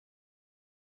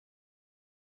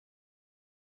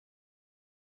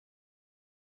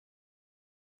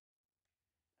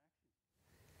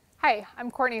Hi, I'm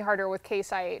Courtney Harder with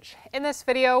Case IH. In this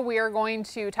video, we are going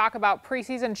to talk about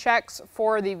preseason checks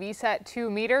for the VSET 2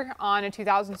 meter on a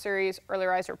 2000 series early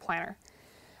riser planner.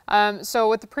 So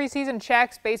with the preseason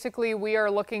checks, basically we are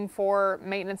looking for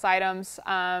maintenance items,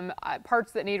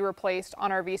 parts that need replaced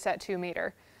on our VSET 2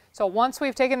 meter. So once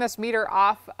we've taken this meter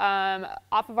off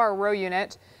of our row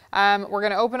unit, we're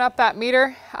going to open up that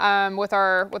meter with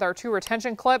our two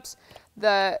retention clips.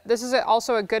 This is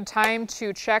also a good time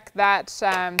to check that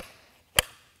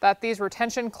that these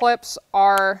retention clips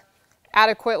are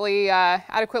adequately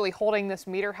holding this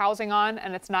meter housing on,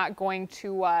 and it's not going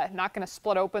to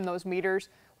split open those meters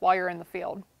while you're in the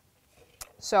field.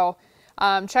 So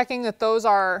checking that those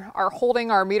are holding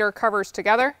our meter covers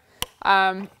together,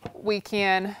 we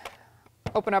can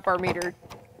open up our meter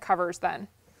covers then.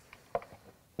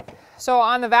 So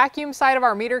on the vacuum side of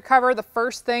our meter cover, the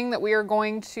first thing that we are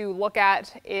going to look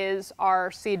at is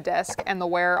our seed disc and the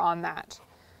wear on that.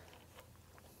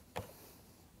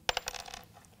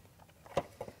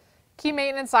 Key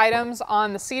maintenance items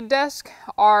on the seed disc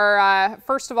are,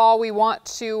 first of all, we want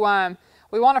to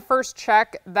first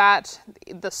check that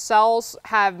the cells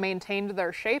have maintained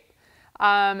their shape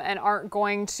and aren't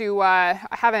going to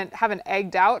haven't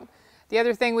egged out. The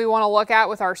other thing we want to look at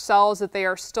with our cells is that they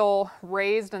are still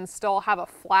raised and still have a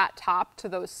flat top to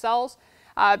those cells,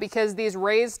 because these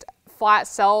raised flat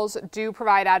cells do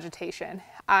provide agitation.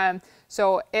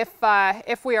 So if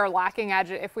we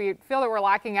feel that we're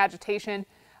lacking agitation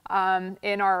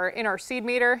in our seed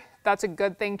meter, that's a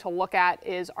good thing to look at,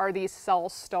 is are these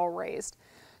cells still raised?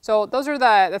 So those are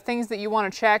the things that you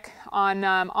want to check on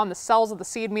the cells of the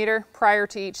seed meter prior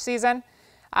to each season.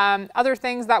 Other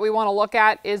things that we want to look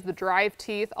at is the drive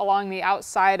teeth along the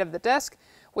outside of the disc.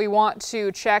 We want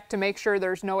to check to make sure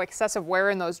there's no excessive wear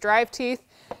in those drive teeth.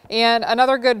 And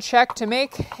another good check to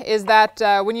make is that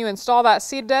when you install that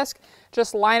seed disc,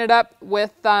 just line it up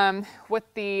with the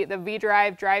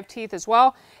V-drive drive teeth as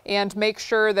well, and make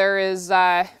sure there's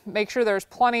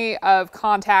plenty of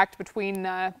contact between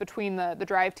the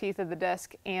drive teeth of the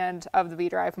disc and of the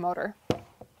V-drive motor.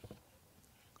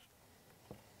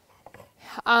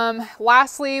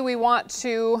 Lastly, we want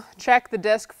to check the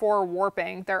disc for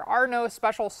warping. There are no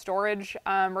special storage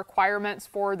requirements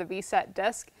for the VSET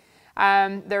disc.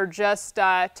 They're just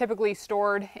typically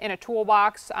stored in a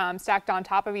toolbox, stacked on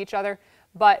top of each other,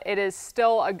 but it is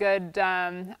still a good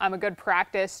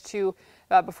practice to,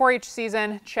 before each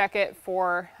season, check it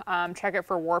for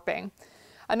warping.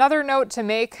 Another note to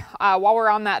make while we're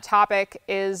on that topic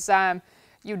is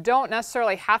you don't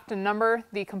necessarily have to number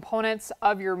the components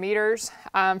of your meters.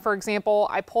 For example,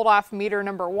 I pulled off meter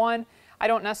number 1. I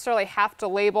don't necessarily have to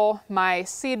label my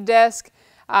seed disc,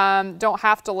 don't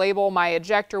have to label my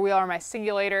ejector wheel or my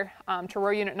singulator to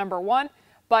row unit number 1,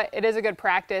 but it is a good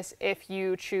practice if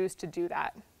you choose to do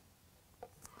that.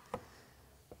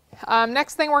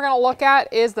 Next thing we're going to look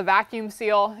at is the vacuum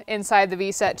seal inside the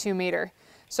VSET 2 meter.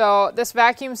 So this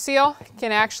vacuum seal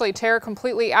can actually tear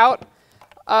completely out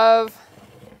of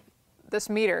this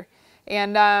meter,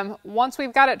 and once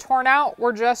we've got it torn out,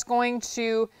 we're just going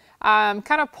to kind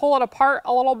of pull it apart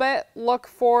a little bit, look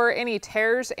for any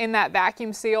tears in that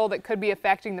vacuum seal that could be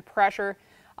affecting the pressure,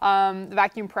 the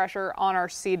vacuum pressure on our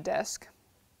seed disc.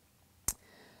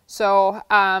 So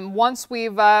once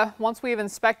we've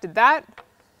inspected that,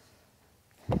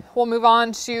 we'll move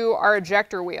on to our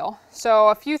ejector wheel. So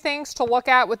a few things to look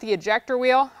at with the ejector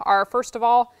wheel are, first of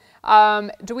all,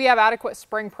 do we have adequate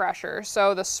spring pressure?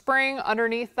 So the spring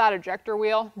underneath that ejector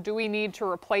wheel, do we need to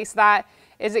replace that?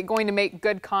 Is it going to make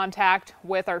good contact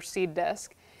with our seed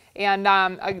disc? And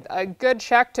a good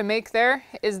check to make there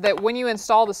is that when you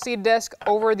install the seed disc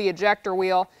over the ejector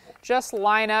wheel, just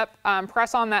line up,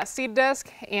 press on that seed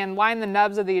disc and line the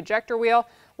nubs of the ejector wheel,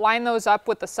 line those up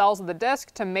with the cells of the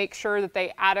disc to make sure that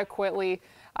they adequately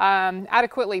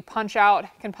punch out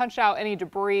any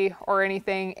debris or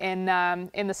anything in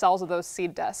the cells of those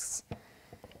seed discs.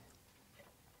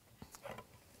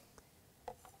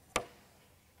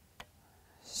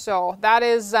 So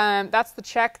that's the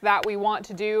check that we want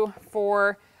to do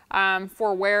for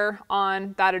wear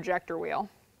on that ejector wheel.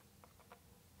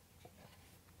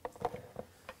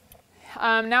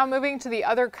 Now moving to the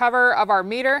other cover of our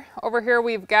meter. Over here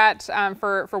we've got,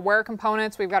 for wear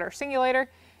components, we've got our singulator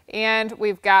and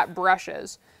we've got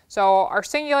brushes. So our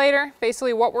singulator,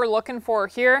 basically what we're looking for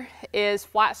here is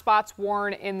flat spots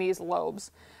worn in these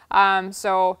lobes.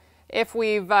 So if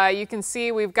you can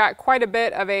see we've got quite a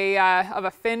bit of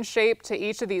a fin shape to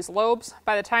each of these lobes.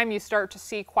 By the time you start to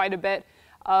see quite a bit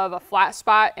of a flat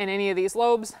spot in any of these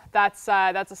lobes, that's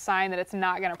a sign that it's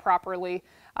not going to properly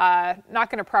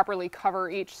cover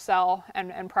each cell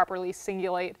and properly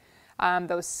singulate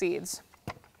those seeds.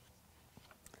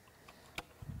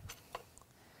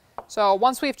 So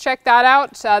once we've checked that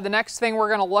out, the next thing we're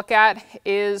going to look at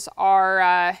is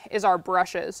our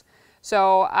brushes.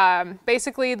 So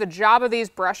basically the job of these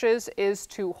brushes is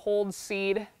to hold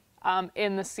seed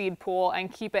in the seed pool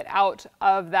and keep it out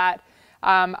of that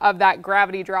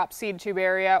gravity drop seed tube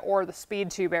area or the speed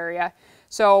tube area.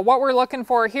 So what we're looking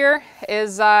for here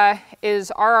is are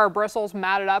our bristles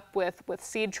matted up with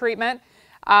seed treatment?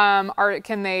 Are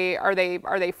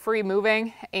they free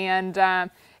moving?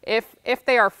 And if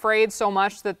they are frayed so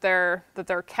much that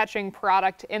they're catching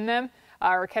product in them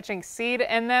or catching seed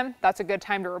in them, that's a good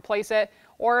time to replace it.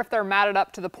 Or if they're matted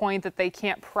up to the point that they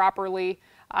can't properly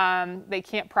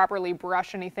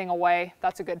brush anything away,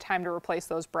 that's a good time to replace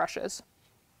those brushes.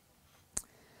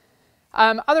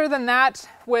 Other than that,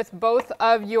 with both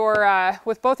of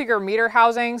your meter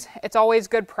housings, it's always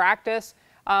good practice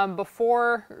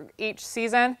before each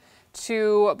season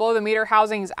to blow the meter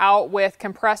housings out with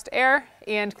compressed air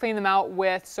and clean them out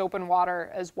with soap and water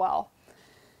as well.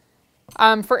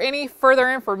 For any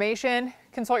further information,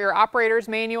 consult your operator's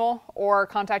manual or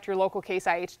contact your local Case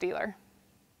IH dealer.